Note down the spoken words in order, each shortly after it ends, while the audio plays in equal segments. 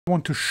I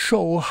want to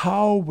show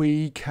how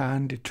we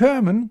can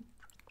determine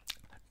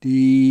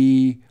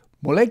the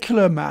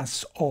molecular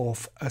mass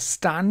of a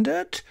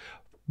standard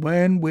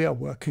when we are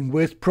working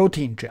with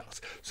protein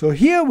gels. So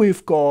here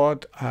we've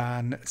got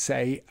an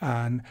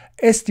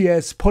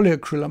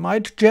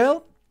SDS-polyacrylamide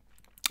gel,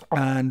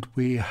 and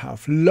we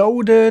have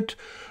loaded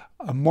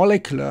a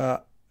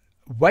molecular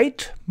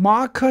weight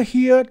marker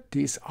here.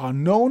 These are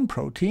known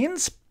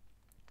proteins.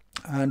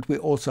 And we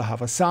also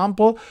have a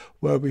sample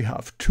where we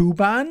have two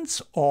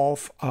bands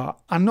of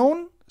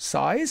unknown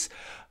size.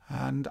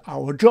 And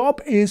our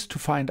job is to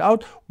find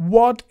out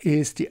what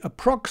is the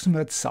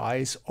approximate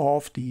size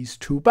of these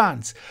two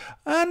bands.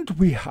 And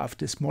we have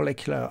this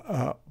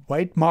molecular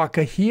weight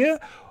marker here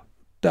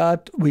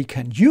that we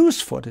can use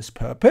for this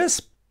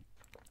purpose.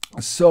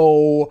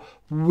 So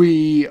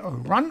we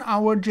run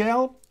our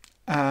gel.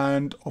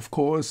 And of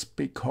course,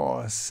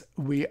 because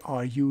we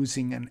are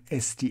using an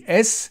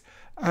SDS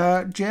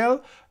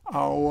gel,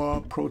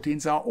 our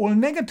proteins are all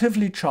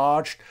negatively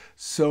charged,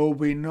 so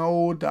we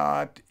know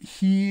that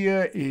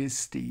here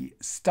is the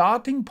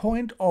starting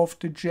point of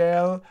the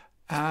gel,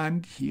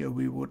 and here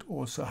we would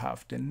also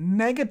have the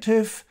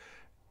negative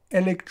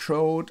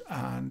electrode,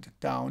 and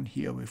down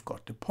here we've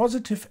got the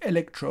positive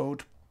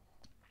electrode.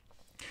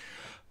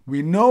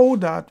 We know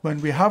that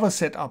when we have a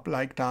setup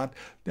like that,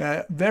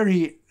 the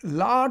very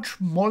large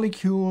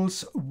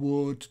molecules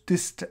would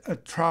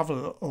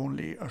travel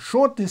only a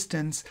short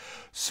distance,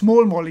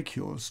 small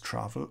molecules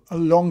travel a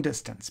long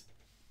distance.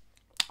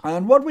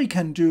 And what we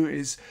can do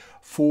is,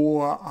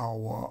 for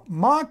our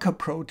marker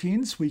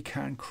proteins, we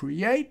can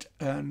create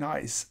a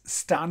nice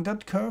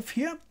standard curve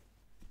here.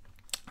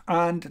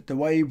 And the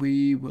way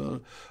we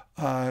will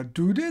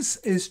do this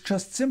is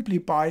just simply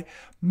by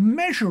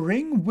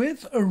measuring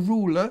with a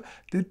ruler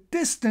the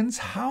distance,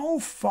 how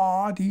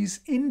far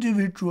these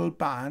individual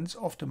bands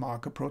of the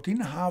marker protein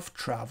have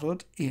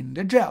traveled in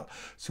the gel.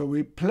 So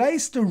we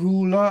place the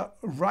ruler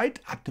right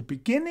at the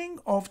beginning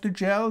of the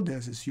gel.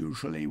 This is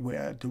usually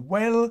where the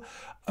well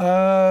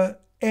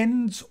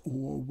ends,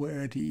 or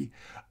where the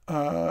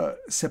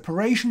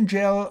separation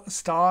gel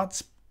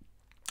starts.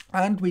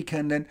 And we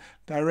can then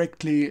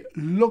directly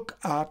look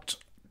at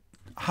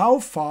how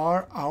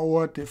far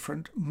our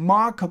different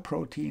marker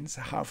proteins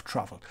have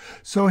traveled.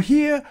 So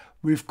here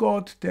we've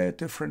got the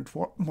different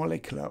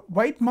molecular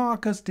weight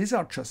markers. These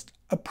are just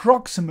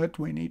approximate.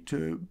 We need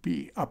to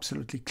be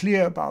absolutely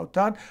clear about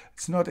that.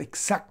 It's not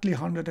exactly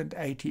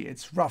 180,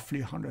 it's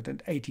roughly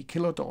 180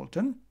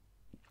 kilodalton.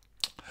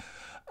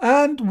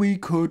 And we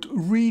could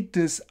read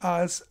this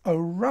as a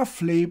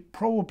roughly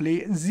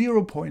probably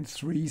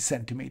 0.3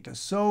 centimeters.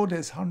 So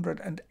this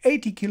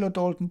 180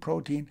 kilodalton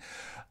protein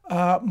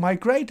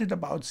migrated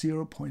about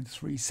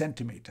 0.3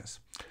 centimeters.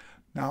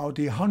 Now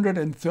the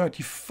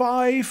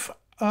 135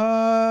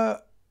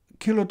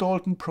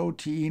 kilodalton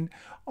protein,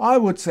 I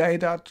would say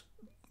that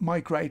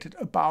migrated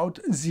about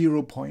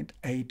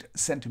 0.8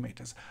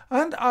 centimeters.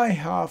 And I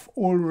have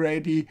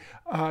already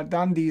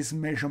done these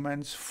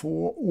measurements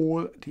for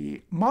all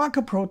the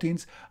marker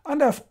proteins,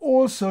 and I've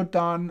also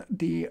done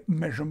the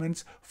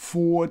measurements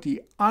for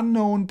the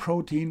unknown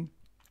protein.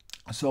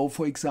 So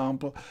for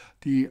example,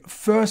 the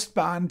first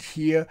band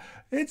here,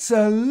 it's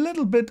a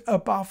little bit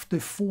above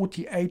the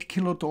 48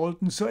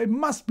 kilodalton, so it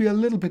must be a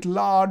little bit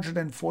larger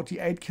than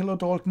 48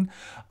 kilodalton,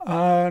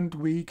 and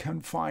we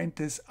can find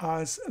this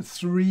as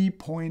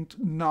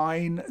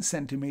 3.9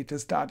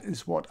 centimeters. That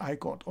is what I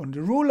got on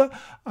the ruler,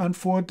 and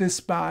for this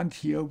band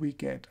here we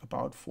get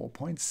about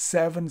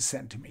 4.7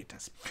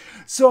 centimeters.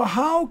 So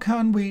how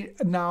can we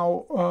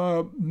now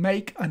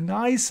make a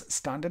nice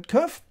standard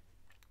curve?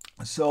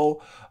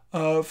 So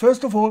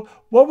first of all,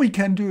 what we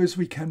can do is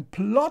we can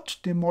plot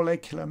the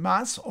molecular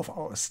mass of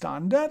our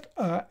standard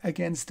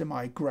against the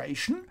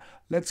migration.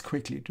 Let's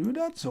quickly do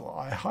that. So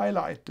I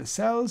highlight the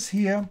cells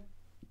here,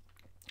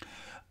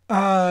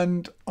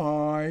 and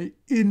I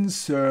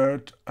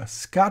insert a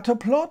scatter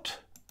plot.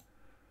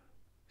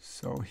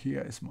 So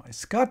here is my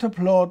scatter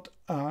plot,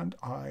 and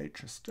I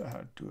just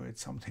do it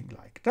something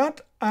like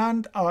that,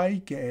 and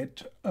I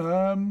get,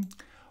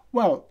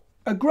 well,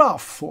 a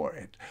graph for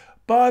it.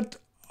 But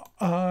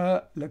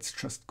let's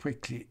just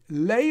quickly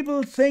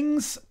label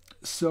things.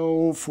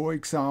 So for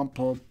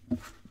example,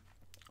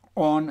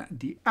 on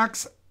the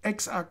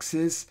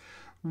x-axis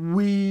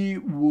we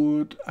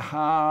would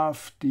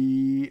have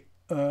the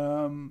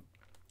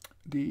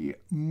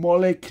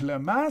molecular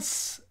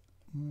mass,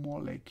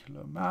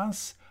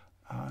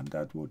 and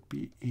that would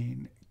be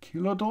in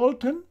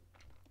kilodalton.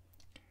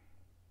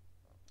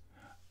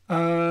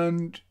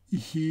 And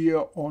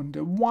here on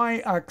the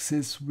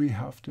y-axis we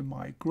have the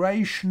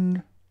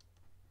migration,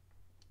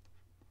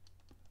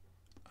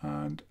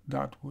 and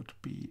that would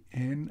be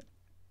in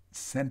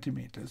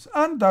centimeters.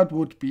 And that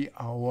would be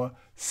our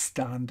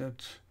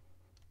standard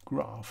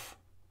graph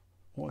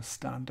or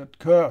standard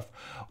curve.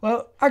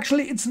 Well,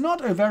 actually, it's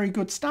not a very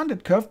good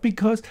standard curve,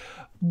 because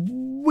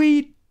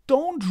we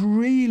don't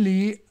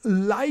really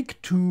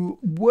like to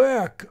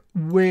work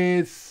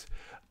with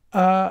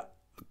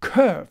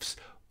curves.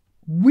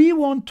 we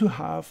want to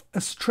have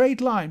a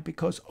straight line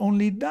because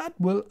only that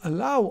will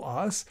allow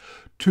us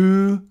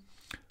to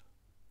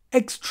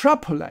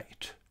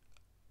extrapolate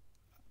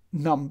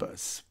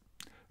numbers.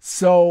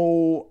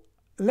 So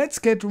let's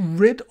get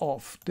rid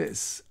of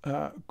this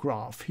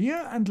graph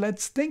here and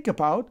let's think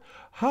about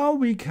how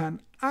we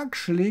can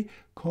actually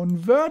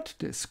convert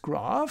this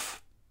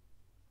graph.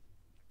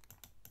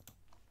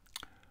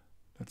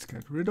 Let's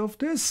get rid of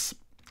this.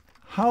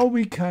 How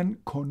we can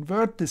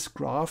convert this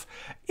graph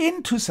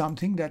into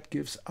something that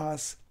gives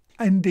us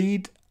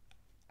indeed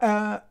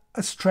a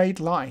straight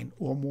line,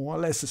 or more or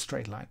less a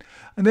straight line.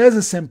 And there's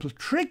a simple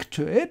trick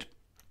to it.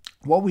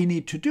 What we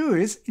need to do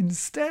is,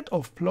 instead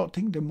of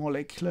plotting the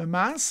molecular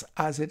mass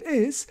as it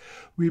is,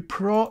 we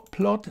plot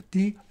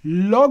the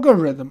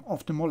logarithm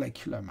of the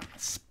molecular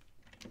mass.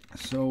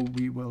 So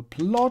we will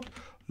plot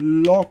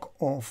log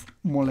of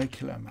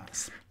molecular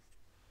mass.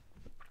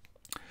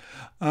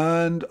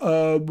 And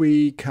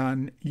we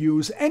can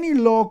use any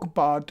log,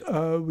 but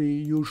we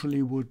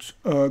usually would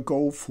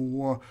go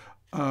for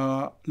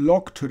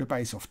log to the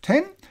base of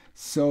 10.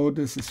 So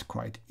this is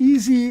quite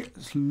easy.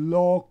 It's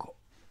log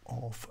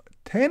of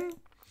 10.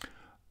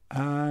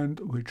 And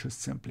we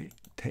just simply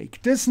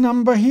take this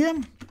number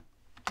here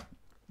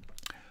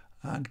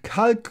and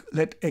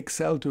let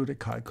Excel do the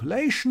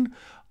calculation.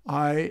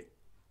 I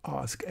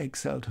ask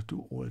Excel to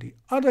do all the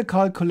other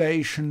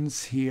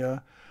calculations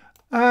here.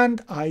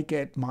 And I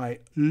get my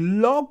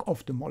log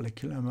of the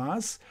molecular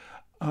mass.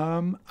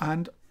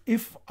 And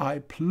if I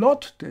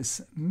plot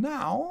this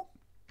now,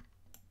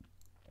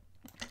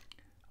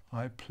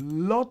 I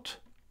plot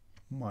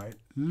my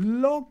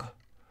log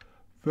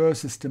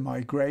versus the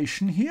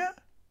migration here.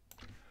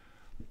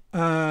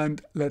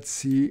 And let's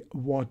see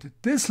what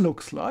this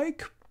looks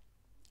like.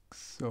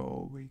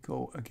 So we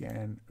go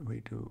again,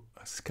 we do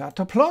a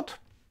scatter plot.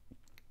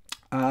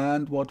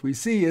 And what we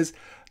see is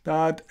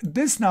that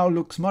this now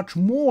looks much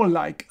more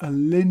like a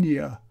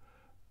linear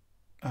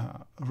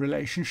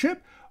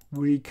relationship.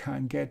 We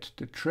can get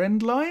the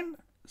trend line.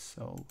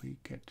 So we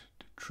get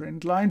the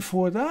trend line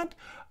for that.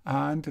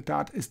 And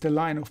that is the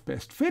line of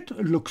best fit.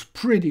 It looks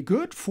pretty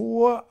good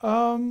for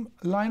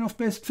line of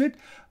best fit.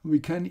 We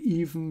can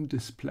even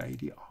display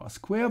the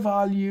R-square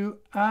value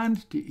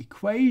and the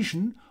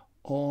equation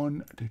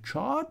on the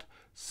chart.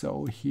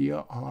 So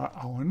here are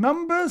our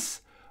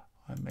numbers.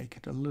 I make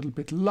it a little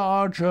bit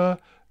larger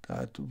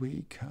that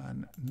we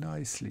can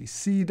nicely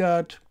see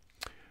that.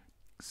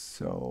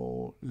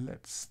 So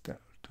let's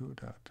do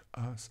that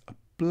as a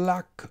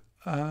black,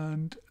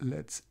 and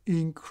let's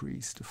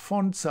increase the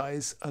font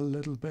size a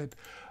little bit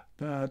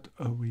that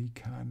we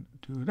can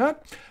do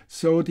that.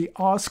 So the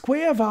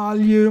R-square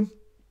value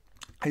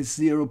is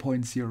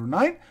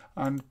 0.09,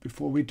 and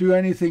before we do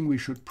anything we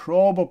should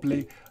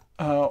probably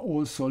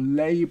also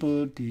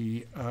label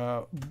the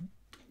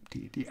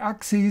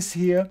axes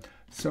here.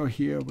 So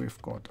here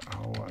we've got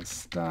our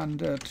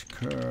standard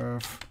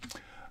curve,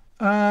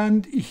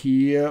 and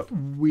here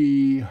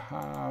we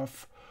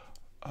have,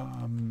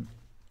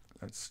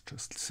 let's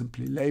just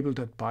simply label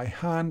that by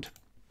hand,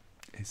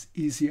 it's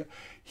easier.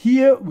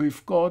 Here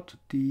we've got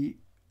the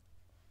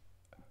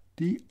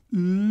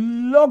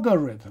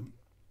logarithm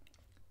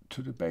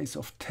to the base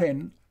of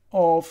 10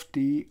 of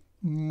the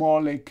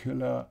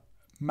molecular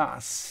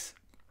mass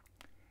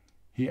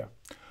here.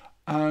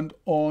 And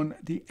on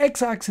the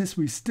x-axis,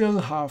 we still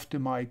have the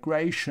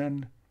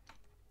migration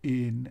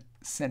in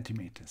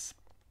centimeters.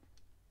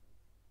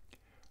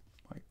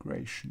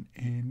 Migration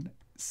in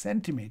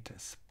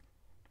centimeters.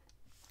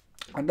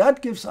 And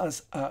that gives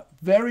us a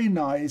very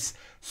nice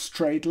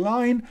straight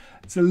line.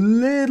 It's a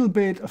little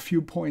bit, a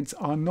few points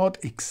are not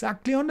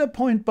exactly on the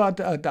point, but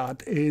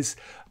that is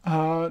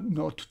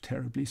not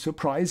terribly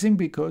surprising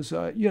because,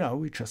 you know,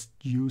 we just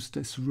use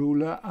this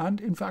ruler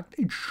and in fact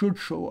it should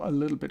show a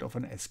little bit of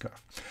an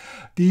S-curve.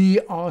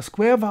 The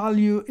R-square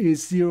value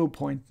is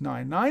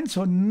 0.99,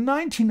 so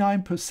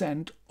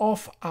 99%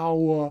 of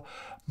our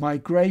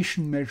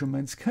migration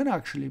measurements can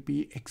actually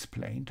be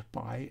explained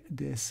by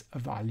this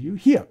value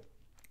here.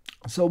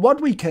 So what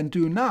we can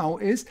do now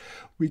is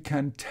we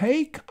can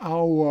take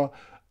our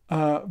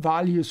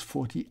values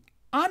for the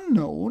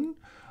unknown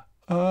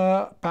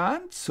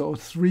band, so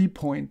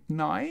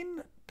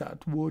 3.9,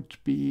 that would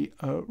be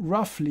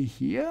roughly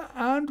here,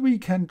 and we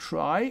can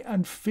try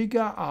and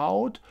figure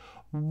out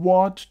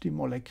what the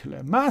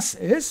molecular mass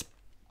is.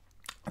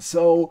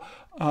 So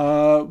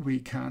we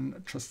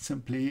can just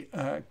simply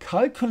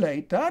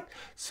calculate that.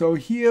 So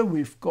here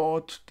we've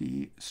got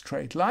the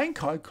straight line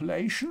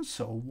calculation,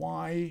 so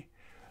y,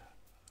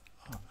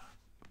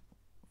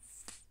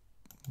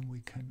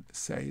 we can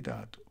say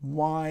that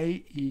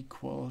y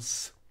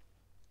equals,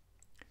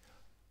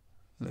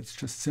 let's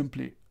just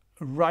simply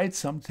write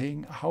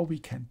something how we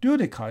can do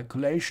the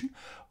calculation.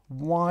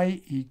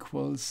 Y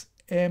equals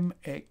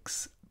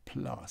mx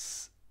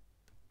plus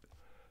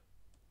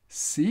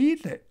c,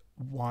 the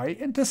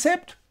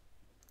y-intercept.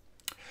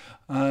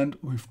 And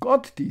we've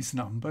got these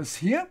numbers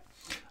here.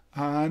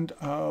 And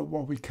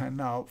what we can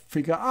now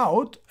figure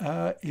out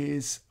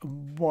is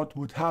what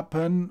would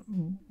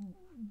happen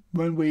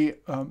when we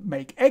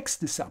make x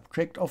the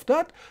subject of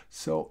that,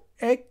 so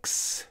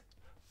x,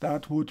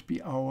 that would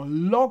be our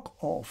log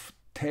of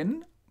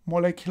 10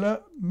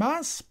 molecular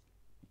mass.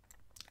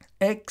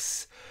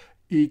 X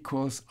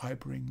equals, I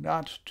bring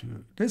that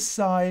to this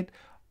side,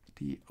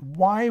 the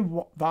y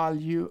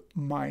value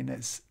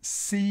minus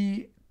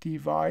c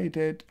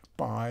divided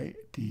by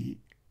the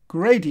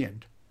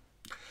gradient.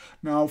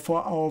 Now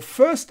for our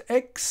first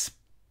x,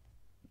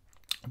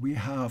 we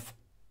have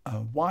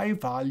a y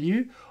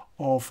value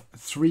of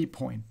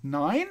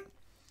 3.9.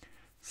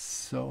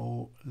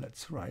 So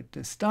let's write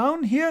this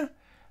down here.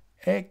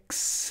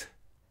 X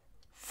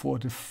for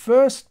the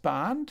first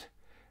band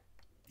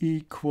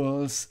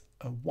equals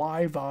a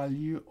y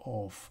value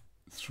of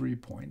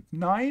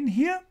 3.9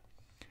 here.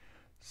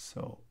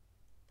 So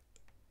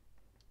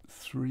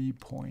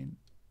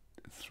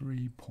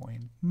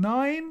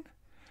 3.9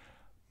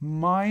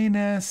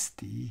 minus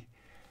the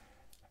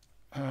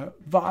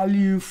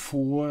value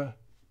for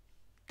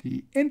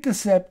the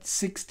intercept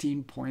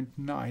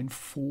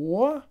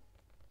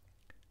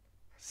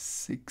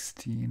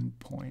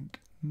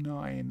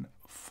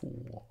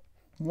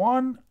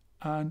 16.941,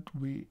 and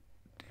we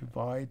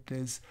divide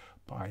this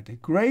by the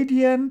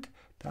gradient,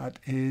 that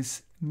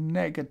is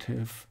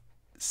negative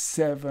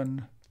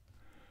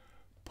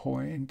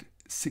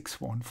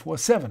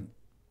 7.6147.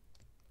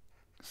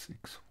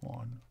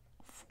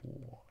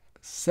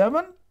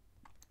 6147,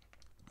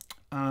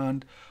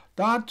 and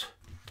that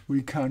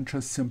we can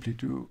just simply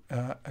do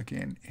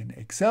again in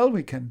Excel.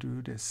 We can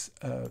do this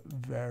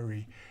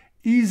very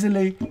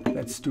easily.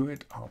 Let's do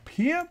it up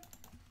here.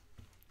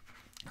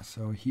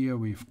 So here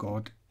we've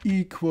got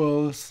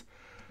equals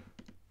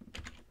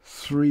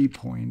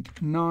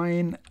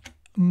 3.9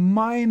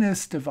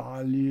 minus the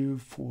value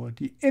for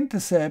the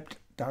intercept,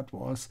 that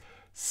was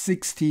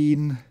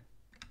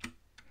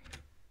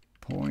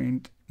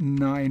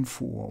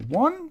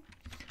 16.941,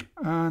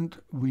 and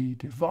we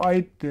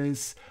divide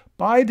this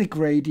by the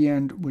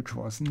gradient, which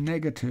was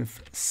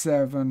negative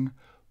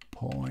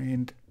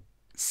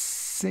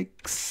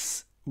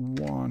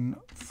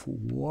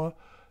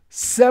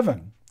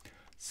 7.6147.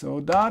 So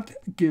that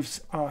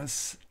gives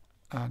us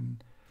a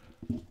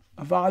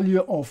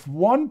value of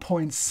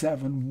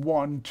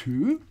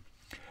 1.712.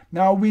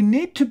 Now we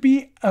need to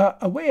be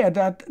aware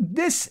that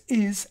this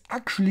is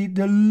actually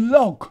the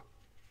log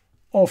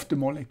of the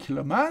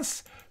molecular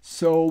mass.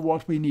 So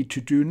what we need to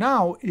do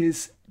now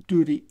is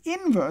do the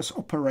inverse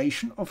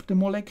operation of the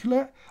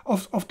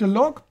of the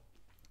log,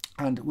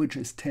 and which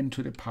is 10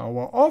 to the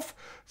power of,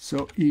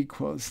 so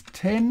equals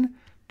 10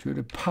 to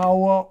the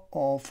power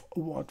of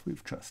what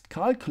we've just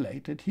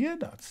calculated here,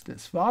 that's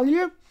this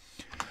value.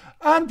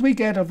 And we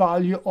get a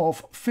value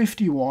of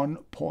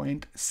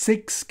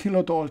 51.6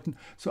 kilodalton.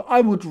 So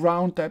I would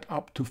round that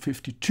up to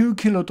 52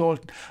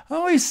 kilodalton.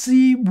 Now we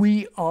see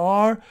we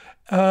are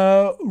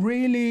a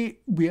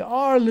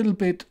little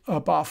bit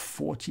above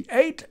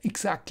 48,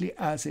 exactly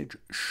as it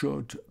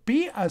should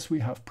be, as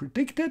we have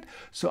predicted.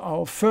 So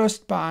our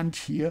first band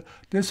here,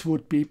 this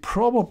would be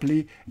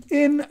probably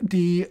in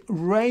the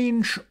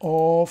range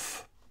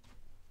of,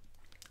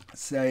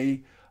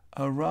 say,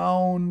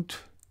 around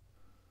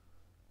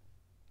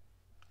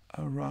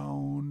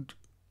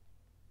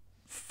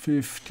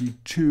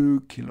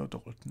 52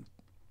 kilodalton.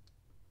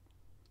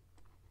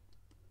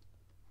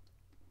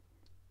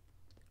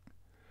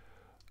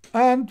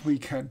 And we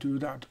can do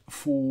that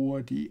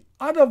for the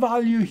other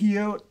value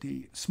here,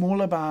 the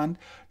smaller band.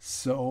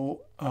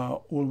 So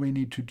all we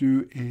need to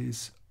do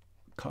is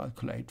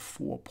calculate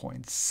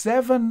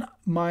 4.7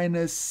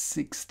 minus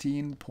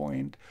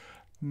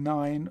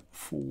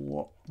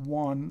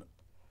 16.941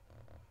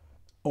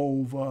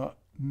 over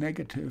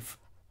negative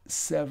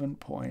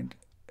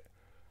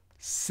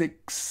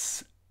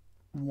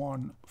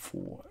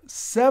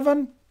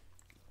 7.6147.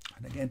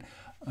 And again,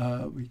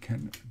 we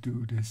can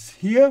do this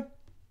here.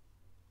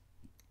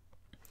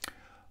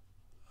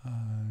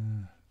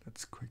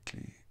 Let's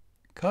quickly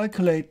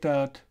calculate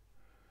that.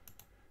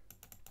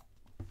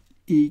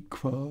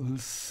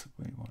 Equals,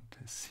 we want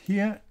this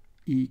here,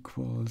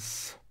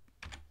 equals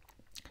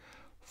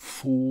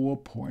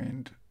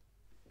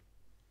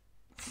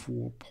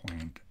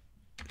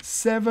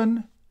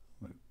 4.7.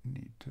 We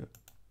need to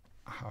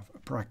have a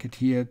bracket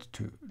here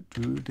to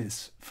do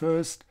this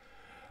first,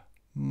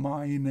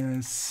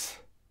 minus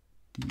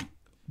the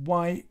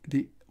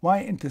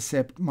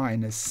y-intercept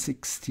minus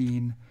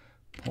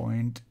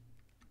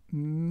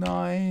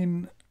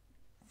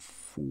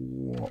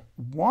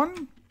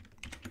 16.941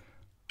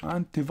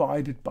 and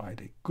divided by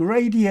the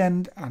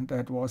gradient, and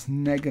that was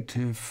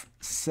negative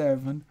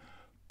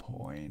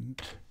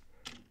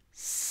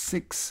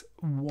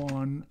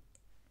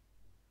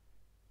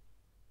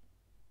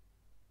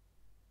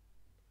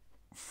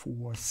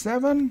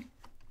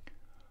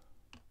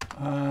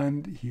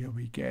And here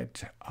we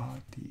get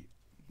the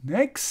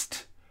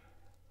next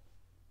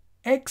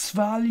x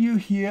value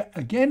here.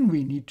 Again,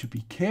 we need to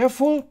be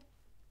careful.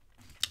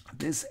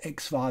 This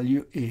x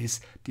value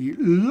is the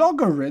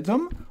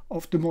logarithm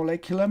of the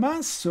molecular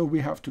mass, so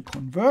we have to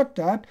convert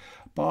that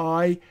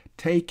by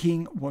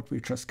taking what we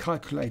just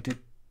calculated,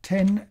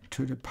 10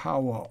 to the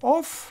power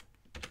of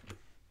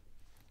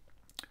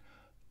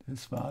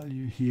this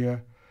value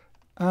here,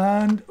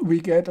 and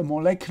we get a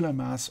molecular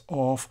mass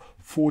of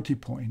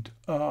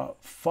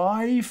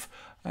 40.5.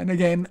 And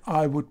again,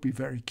 I would be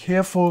very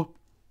careful.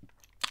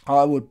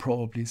 I would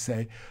probably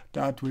say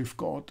that we've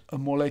got a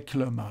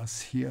molecular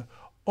mass here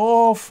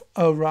of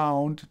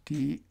around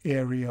the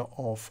area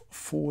of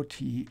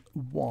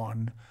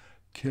 41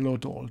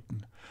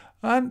 kilodalton.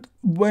 And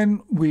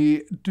when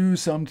we do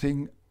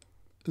something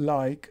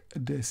like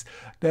this,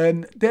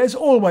 then there's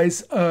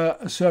always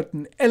a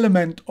certain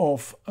element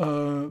of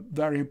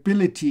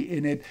variability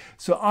in it.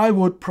 So I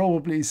would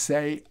probably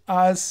say,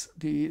 as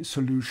the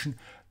solution,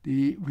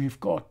 we've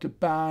got the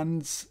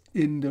bands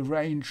in the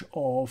range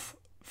of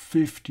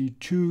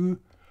 52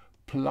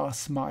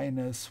 plus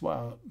minus,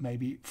 well,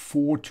 maybe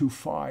 4 to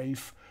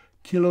 5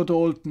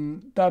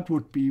 kilodalton. That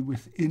would be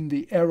within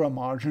the error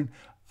margin.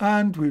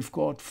 And we've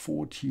got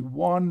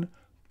 41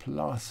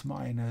 plus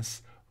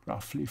minus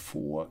roughly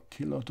 4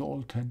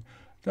 kilodalton.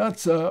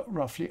 That's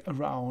roughly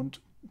around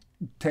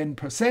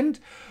 10%.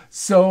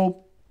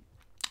 So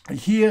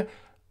here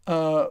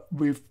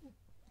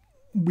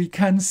we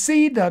can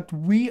see that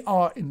we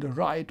are in the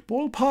right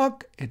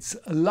ballpark. It's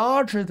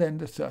larger than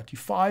the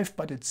 35,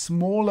 but it's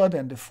smaller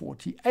than the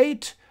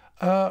 48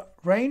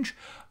 range.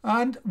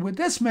 And with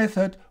this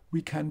method,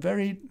 we can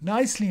very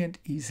nicely and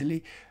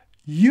easily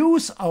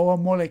use our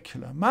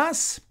molecular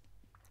mass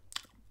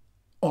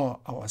or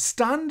our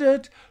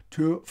standard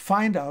to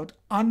find out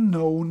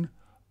unknown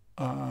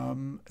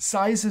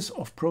sizes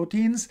of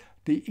proteins.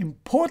 The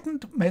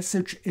important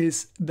message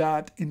is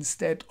that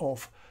instead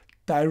of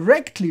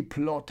directly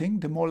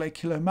plotting the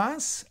molecular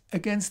mass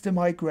against the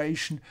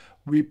migration,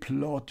 we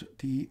plot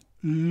the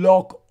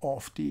log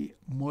of the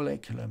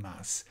molecular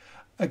mass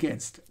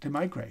against the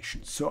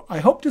migration. So I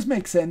hope this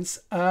makes sense,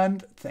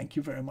 and thank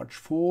you very much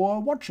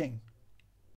for watching.